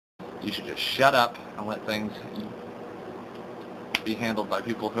You should just shut up and let things be handled by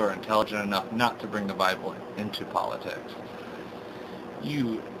people who are intelligent enough not to bring the Bible into politics.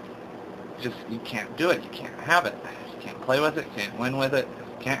 You can't do it. You can't have it. You can't play with it. You can't win with it.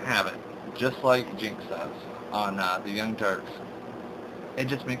 You can't have it. Just like Jinx says on the Young Turks. It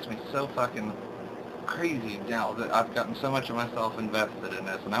just makes me so fucking crazy now that I've gotten so much of myself invested in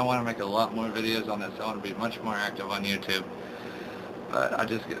this, and I want to make a lot more videos on this. I want to be much more active on YouTube. But I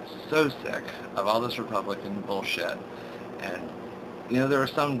just get so sick of all this Republican bullshit. And, you know, there are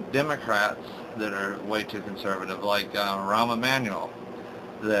some Democrats that are way too conservative, like Rahm Emanuel,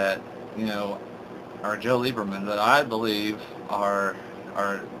 that, you know, or Joe Lieberman, that I believe are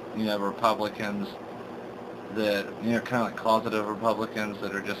you know, Republicans that, you know, kind of like closeted Republicans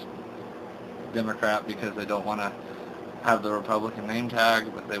that are just Democrat because they don't want to have the Republican name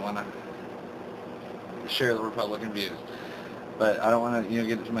tag, but they want to share the Republican views. But I don't want to, you know,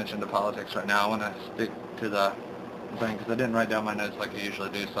 get too much into politics right now. I want to stick to the thing because I didn't write down my notes like I usually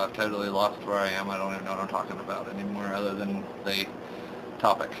do, so I've totally lost where I am. I don't even know what I'm talking about anymore other than the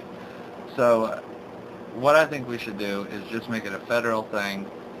topic. So what I think we should do is just make it a federal thing,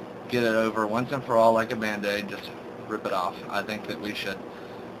 get it over once and for all like a Band-Aid, just rip it off. I think that we should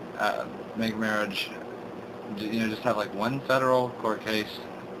make marriage, you know, just have like one federal court case,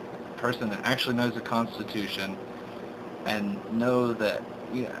 person that actually knows the Constitution, and know that,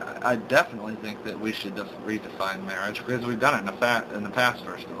 yeah, I definitely think that we should redefine marriage, because we've done it in the past.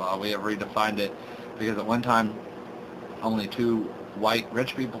 First of all, we have redefined it because at one time only two white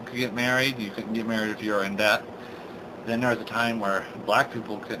rich people could get married. You couldn't get married if you were in debt. Then there was a time where black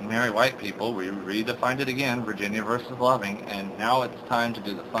people couldn't marry white people. We redefined it again, Virginia versus Loving, and now it's time to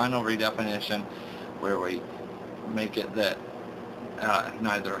do the final redefinition where we make it that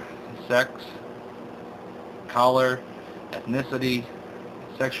neither sex, color, ethnicity,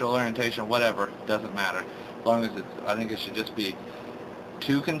 sexual orientation, whatever, doesn't matter. As long as I think it should just be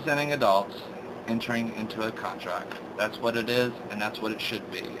two consenting adults entering into a contract. That's what it is, and that's what it should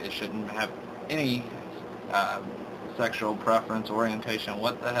be. It shouldn't have any sexual preference, orientation,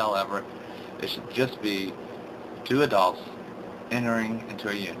 what the hell ever. It should just be two adults entering into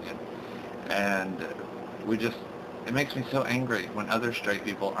a union. And it makes me so angry when other straight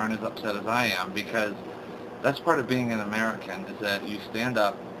people aren't as upset as I am, because that's part of being an American, is that you stand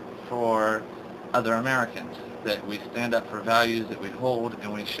up for other Americans, that we stand up for values that we hold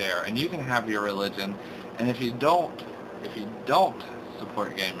and we share. And you can have your religion, and if you don't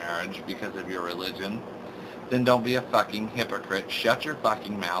support gay marriage because of your religion, then don't be a fucking hypocrite. Shut your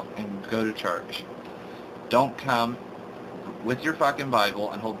fucking mouth and go to church. Don't come with your fucking Bible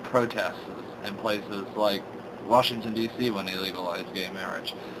and hold protests in places like Washington, D.C. when they legalized gay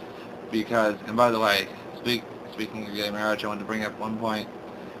marriage. Because, and by the way, speaking of gay marriage, I wanted to bring up one point.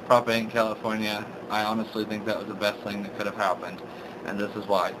 Prop 8 in California, I honestly think that was the best thing that could have happened. And this is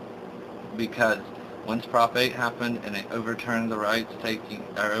why. Because once Prop 8 happened and they overturned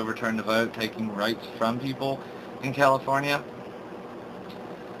overturned the vote taking rights from people in California,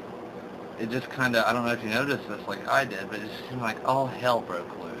 it just kind of, I don't know if you noticed this like I did, but it just seemed like all hell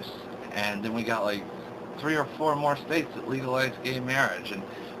broke loose. And then we got like 3 or 4 more states that legalized gay marriage, and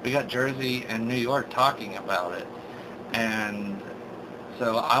we got Jersey and New York talking about it. And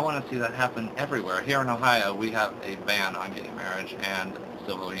so I want to see that happen everywhere. Here in Ohio, we have a ban on gay marriage and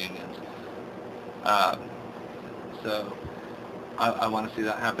civil unions. So I want to see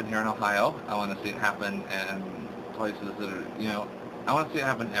that happen here in Ohio. I want to see it happen in places that are, you know, I want to see it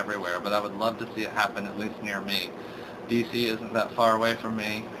happen everywhere, but I would love to see it happen at least near me. D.C. isn't that far away from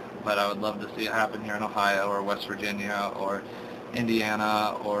me, but I would love to see it happen here in Ohio or West Virginia or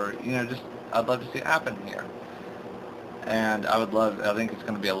Indiana, or, you know, just, I'd love to see it happen here. And I think it's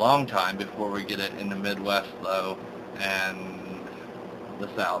going to be a long time before we get it in the Midwest, though, and the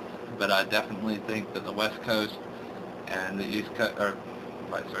South. But I definitely think that the West Coast and the East Coast, or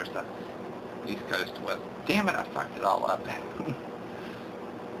vice versa, East Coast, West, damn it, I fucked it all up.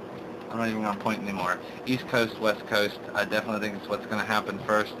 I'm not even going to point anymore. East Coast, West Coast, I definitely think it's what's going to happen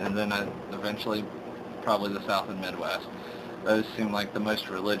first, and then eventually probably the South and Midwest. Those seem like the most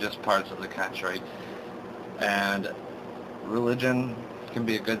religious parts of the country. And religion can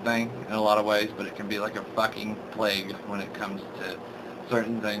be a good thing in a lot of ways, but it can be like a fucking plague when it comes to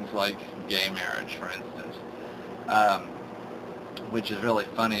certain things like gay marriage, for instance. Which is really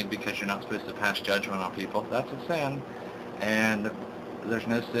funny because you're not supposed to pass judgment on people. That's a sin. And there's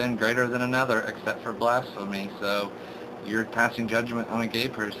no sin greater than another except for blasphemy. So your passing judgment on a gay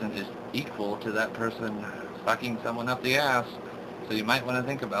person is equal to that person fucking someone up the ass. So you might want to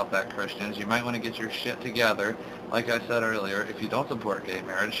think about that, Christians. You might want to get your shit together, Like I said earlier, if you don't support gay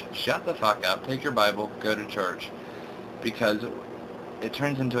marriage, shut the fuck up, take your Bible, go to church. Because it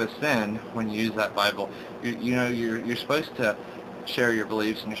turns into a sin when you use that Bible. You're supposed to share your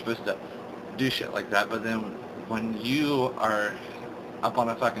beliefs and you're supposed to do shit like that, but then when you are up on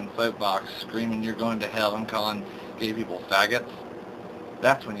a fucking soapbox screaming you're going to hell and calling gay people faggots,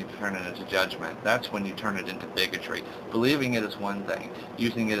 that's when you turn it into judgment. That's when you turn it into bigotry. Believing it is one thing.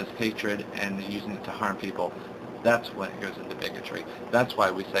 Using it as hatred and using it to harm people, that's when it goes into bigotry. That's why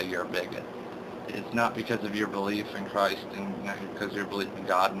we say you're a bigot. It's not because of your belief in Christ and not because of your belief in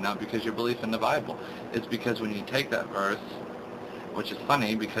God and not because of your belief in the Bible. It's because when you take that verse, which is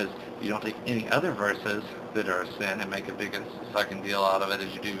funny because you don't take any other verses that are a sin and make a big fucking deal out of it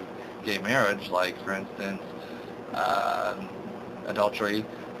as you do gay marriage, like, for instance, adultery,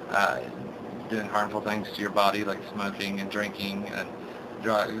 doing harmful things to your body like smoking and drinking and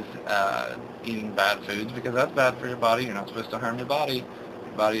drugs, eating bad foods, because that's bad for your body. You're not supposed to harm your body.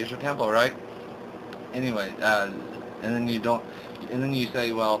 Your body is your temple, right? Anyway, and then you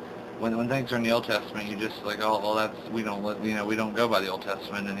say, well, when things are in the Old Testament, you just like, oh, well, we don't go by the Old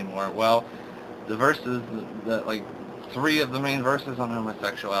Testament anymore. Well, the verses that like 3 of the main verses on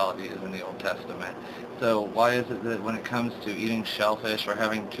homosexuality is in the Old Testament. So why is it that when it comes to eating shellfish or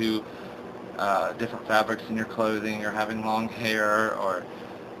having 2 different fabrics in your clothing or having long hair or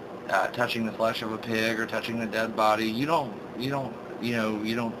touching the flesh of a pig or touching the dead body, you don't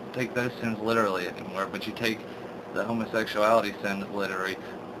take those sins literally anymore, but you take the homosexuality sin literally.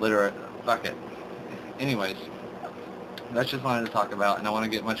 Fuck it. Anyways, that's just wanted to talk about, and I want to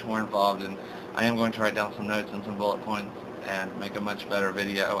get much more involved, and I am going to write down some notes and some bullet points and make a much better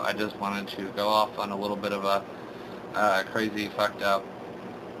video. I just wanted to go off on a little bit of a crazy, fucked up,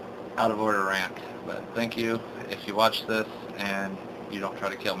 out of order rant. But thank you if you watch this and you don't try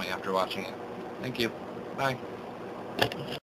to kill me after watching it. Thank you. Bye.